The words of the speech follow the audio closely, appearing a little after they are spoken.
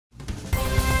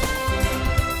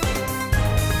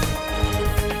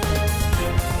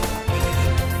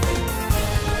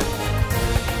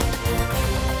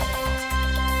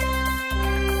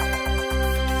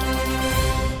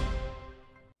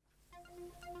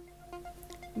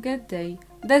Good day.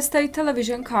 The state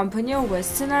television company of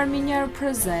Western Armenia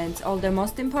presents all the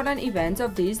most important events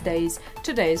of these days.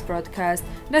 Today's broadcast.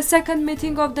 The second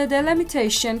meeting of the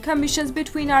delimitation commissions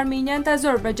between Armenia and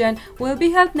Azerbaijan will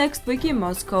be held next week in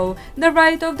Moscow. The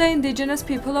right of the indigenous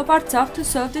people of Artsakh to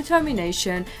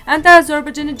self-determination and the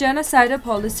Azerbaijani genocidal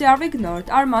policy are ignored.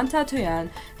 Arman Tatoyan.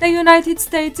 The United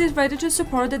States is ready to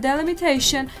support the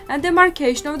delimitation and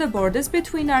demarcation of the borders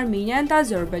between Armenia and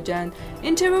Azerbaijan.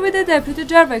 Interview with the Deputy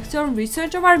Director on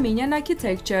Research of Armenian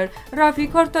Architecture,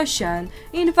 Raffi Kortoshian.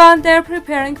 In Van, they are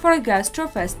preparing for a gastro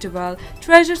festival.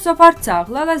 Treasures of Artsakh,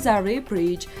 Lalazari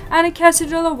Bridge, and a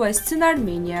Cathedral of Western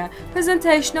Armenia.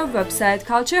 Presentation of website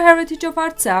Culture Heritage of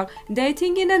Artsakh,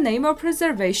 dating in the name of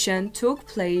preservation, took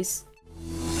place.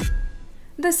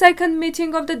 The second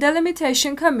meeting of the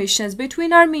delimitation commissions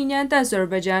between Armenia and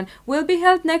Azerbaijan will be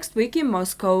held next week in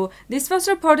Moscow. This was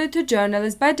reported to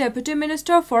journalists by Deputy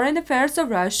Minister of Foreign Affairs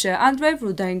of Russia, Andrei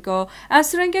Rudenko,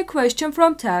 answering a question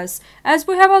from TASS. As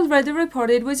we have already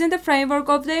reported, within the framework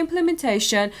of the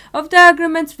implementation of the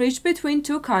agreements reached between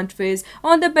two countries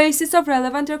on the basis of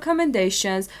relevant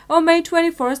recommendations, on May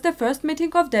 24th, the first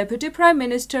meeting of Deputy Prime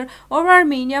Minister of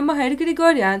Armenia, Moher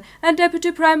Grigoryan, and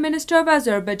Deputy Prime Minister of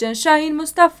Azerbaijan, Shahin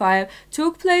Mustafayev,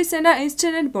 took place in the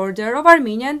eastern border of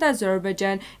Armenia and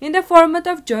Azerbaijan in the format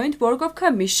of joint work of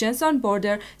commissions on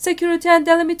border security and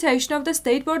delimitation of the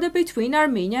state border between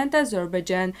Armenia and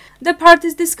Azerbaijan. The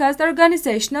parties discussed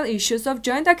organizational issues of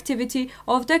joint activity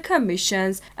of the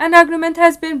commissions. An agreement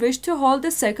has been reached to hold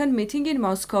the second meeting in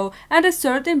Moscow and a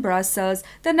third in Brussels.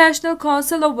 The National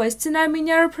Council of Western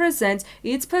Armenia represents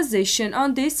its position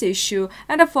on this issue,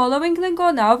 and the following link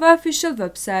on our official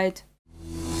website.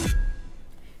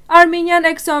 Armenian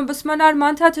ex-ombudsman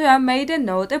Arman Tatoyan made a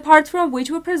note, apart from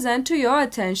which we present to your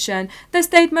attention. The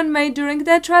statement made during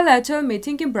the trilateral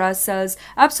meeting in Brussels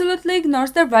absolutely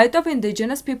ignores the right of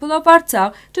indigenous people of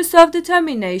Artsakh to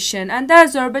self-determination and the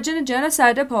Azerbaijani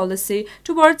genocidal policy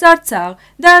towards Artsakh.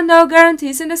 There are no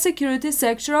guarantees in the security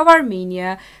sector of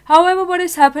Armenia. However, what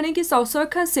is happening is also a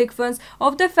consequence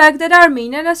of the fact that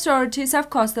Armenian authorities have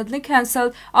constantly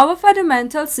cancelled our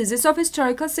fundamental thesis of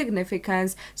historical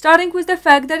significance, starting with the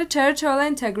fact that the territorial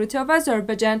integrity of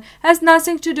Azerbaijan has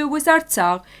nothing to do with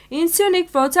Artsakh.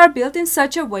 Insunic roads are built in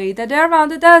such a way that they are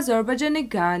under the Azerbaijani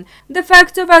gun. The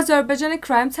facts of Azerbaijani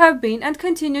crimes have been and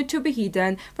continue to be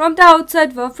hidden from the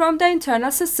outside world, from the internal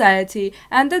society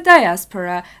and the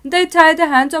diaspora. They tie the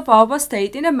hands of our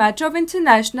state in a matter of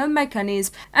international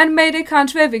mechanism and made a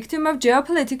country a victim of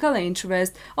geopolitical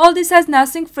interest. All this has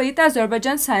nothing freed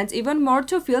Azerbaijan's hands even more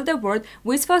to fill the world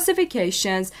with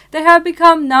falsifications. They have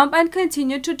become numb and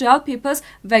continue to dull people's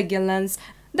vigilance.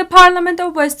 The Parliament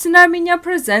of Western Armenia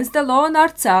presents the law on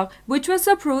Artsakh, which was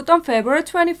approved on February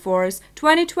 24,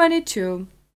 2022.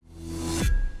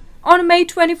 On May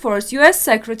 24th, U.S.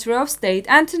 Secretary of State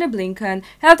Antony Blinken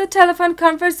held a telephone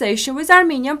conversation with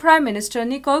Armenian Prime Minister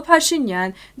Nikol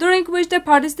Pashinyan, during which the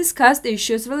parties discussed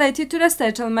issues related to the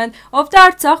settlement of the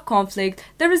Artsakh conflict,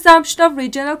 the resumption of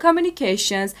regional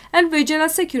communications, and regional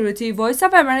security. Voice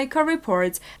of America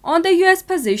reports. On the U.S.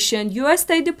 position, U.S.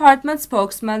 State Department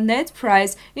spokesman Ned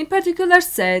Price in particular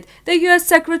said the U.S.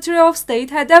 Secretary of State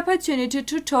had the opportunity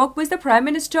to talk with the Prime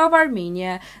Minister of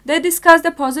Armenia. They discussed the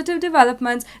positive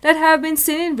developments that have been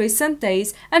seen in recent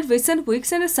days and recent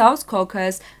weeks in the South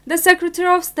Caucasus. The Secretary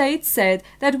of State said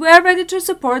that we are ready to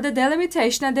support the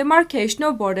delimitation and demarcation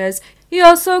of borders. He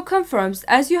also confirms,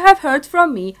 as you have heard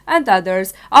from me and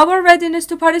others, our readiness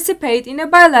to participate in a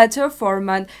bilateral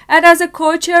format and as a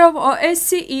co-chair of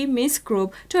OSCE Minsk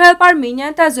Group to help Armenia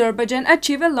and Azerbaijan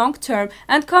achieve a long-term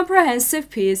and comprehensive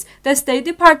peace. The State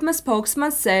Department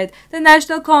spokesman said the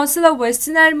National Council of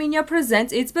Western Armenia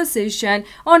presents its position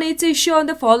on its issue on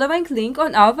the following link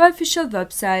on our official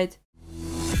website.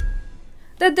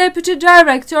 The Deputy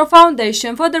Director of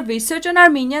Foundation for the Research on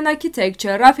Armenian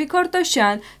Architecture, Raffi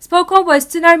Kortoshian, spoke on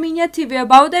Western Armenia TV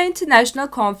about the international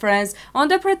conference on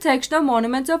the protection of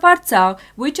monuments of Artsakh,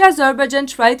 which Azerbaijan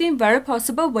tried in very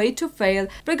possible way to fail.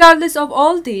 Regardless of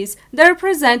all this, the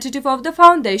representative of the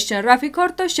foundation, Raffi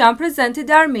Kortoshian, presented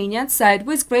the Armenian side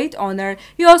with great honor.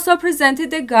 He also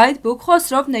presented the guidebook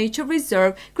Khosrov Nature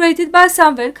Reserve, created by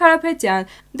Samvel Karapetyan,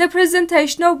 the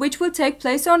presentation of which will take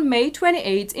place on May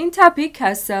 28 in Tapik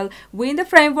Castle, within the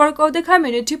framework of the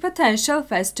Community Potential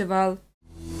Festival.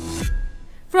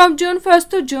 From June 1st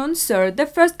to June 3rd, the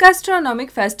first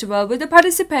gastronomic festival with the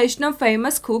participation of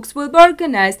famous cooks will be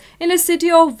organized in the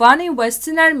city of Van in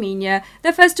western Armenia.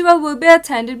 The festival will be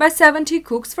attended by 70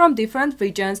 cooks from different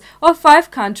regions of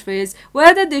 5 countries,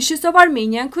 where the dishes of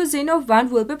Armenian cuisine of Van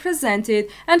will be presented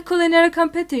and culinary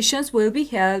competitions will be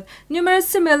held. Numerous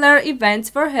similar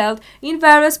events were held in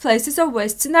various places of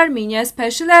western Armenia,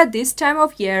 especially at this time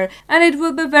of year, and it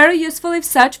would be very useful if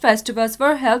such festivals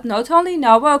were held not only in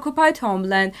our occupied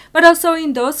homeland, but also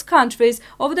in those countries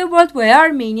of the world where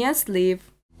Armenians live.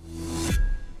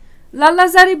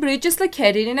 Lalazari Bridge is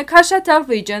located in the Artsakh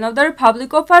region of the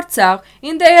Republic of Artsakh,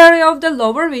 in the area of the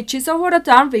lower reaches of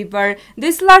Horotan River.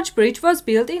 This large bridge was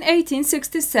built in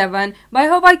 1867 by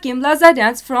Hakobian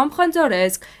Lazarians from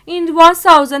Khondzorezk. In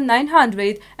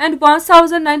 1900 and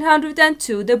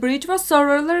 1902, the bridge was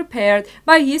thoroughly repaired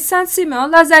by his son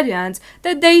Simeon Lazarians.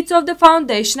 The dates of the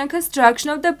foundation and construction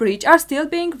of the bridge are still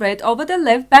being read over the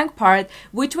left bank part,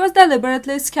 which was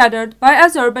deliberately scattered by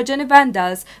Azerbaijani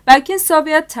vandals back in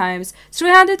Soviet times.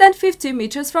 350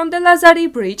 meters from the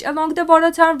Lalazari Bridge along the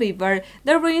Horotan River,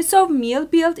 the ruins of mill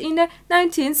built in the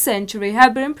 19th century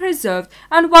have been preserved,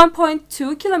 and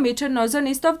 1.2 kilometers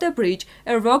northeast of the bridge,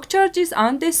 a rock church is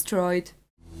undestroyed.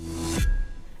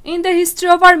 In the history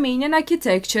of Armenian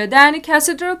architecture, the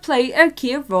Cathedral played a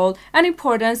key role and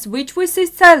importance, which we see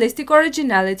stylistic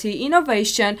originality,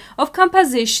 innovation of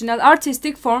compositional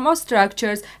artistic form of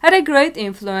structures had a great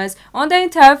influence on the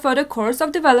entire further course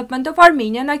of development of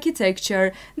Armenian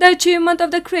architecture. The achievement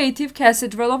of the creative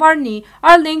Cathedral of Arni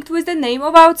are linked with the name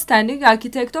of outstanding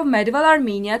architect of medieval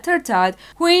Armenia, Tırtat,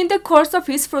 who in the course of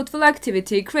his fruitful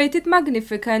activity created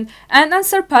magnificent and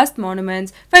unsurpassed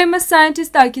monuments. Famous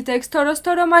scientist architect Toros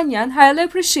highly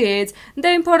appreciates the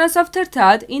importance of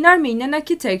Tırtat in Armenian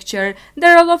architecture. The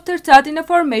role of Tırtat in the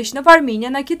formation of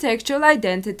Armenian architectural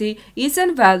identity is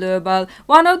invaluable.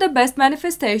 One of the best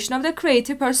manifestations of the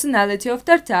creative personality of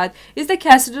Tırtat is the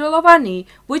Cathedral of Arni,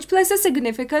 which plays a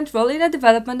significant role in the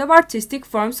development of artistic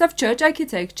forms of church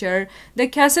architecture. The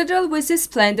cathedral, with its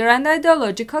splendor and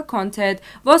ideological content,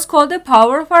 was called the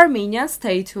power of Armenian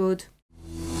statehood.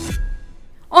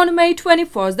 On May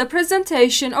 24th, the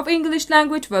presentation of English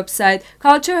language website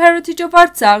Cultural Heritage of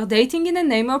Artsakh, dating in the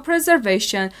name of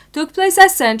preservation, took place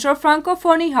at Central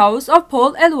Francophony House of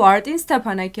Paul Eluard in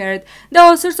Stepanakert. The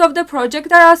authors of the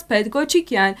project are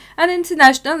Artsakh, an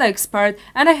international expert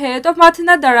and a head of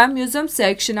Matinadaran Museum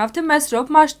section of the Mesrop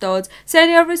Mashdod,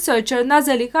 senior researcher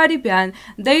Nazeli Karibian.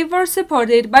 They were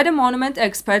supported by the monument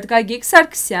expert Gagik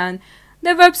Sarkisyan.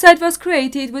 The website was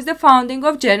created with the founding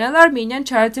of General Armenian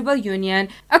Charitable Union.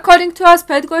 According to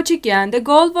Aspet Gochikian, the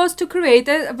goal was to create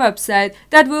a website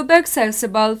that will be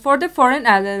accessible for the foreign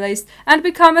analysts and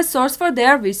become a source for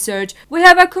their research. We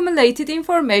have accumulated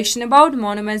information about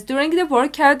monuments during the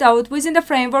work carried out within the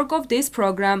framework of this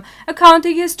program,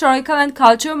 accounting historical and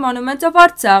cultural monuments of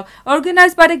Artsakh,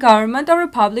 organized by the government of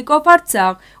Republic of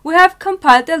Artsakh. We have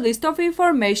compiled a list of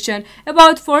information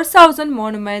about 4,000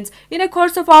 monuments. In the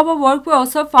course of our work, we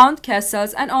also found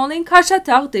castles, and only in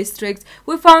Kashatagh district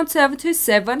we found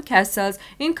 77 castles,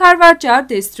 in Karvarjar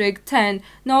district 10,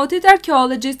 noted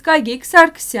archaeologist Gagik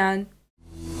Sarkisyan.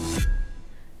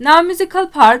 Now musical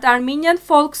part, Armenian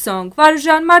folk song,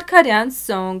 Varuzhan Markaryan's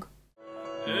song.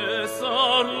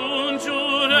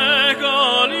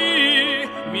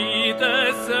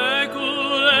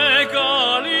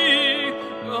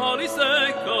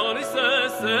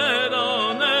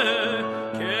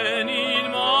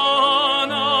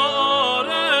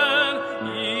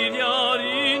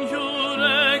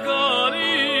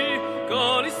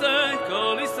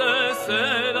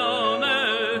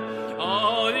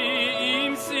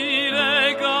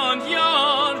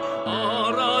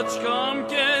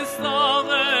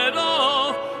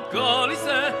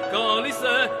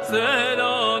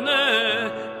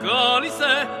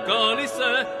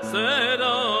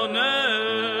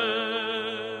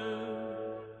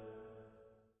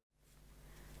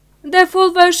 The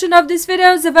full version of this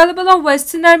video is available on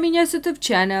Western Armenia's YouTube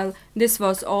channel. This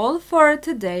was all for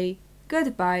today.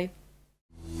 Goodbye.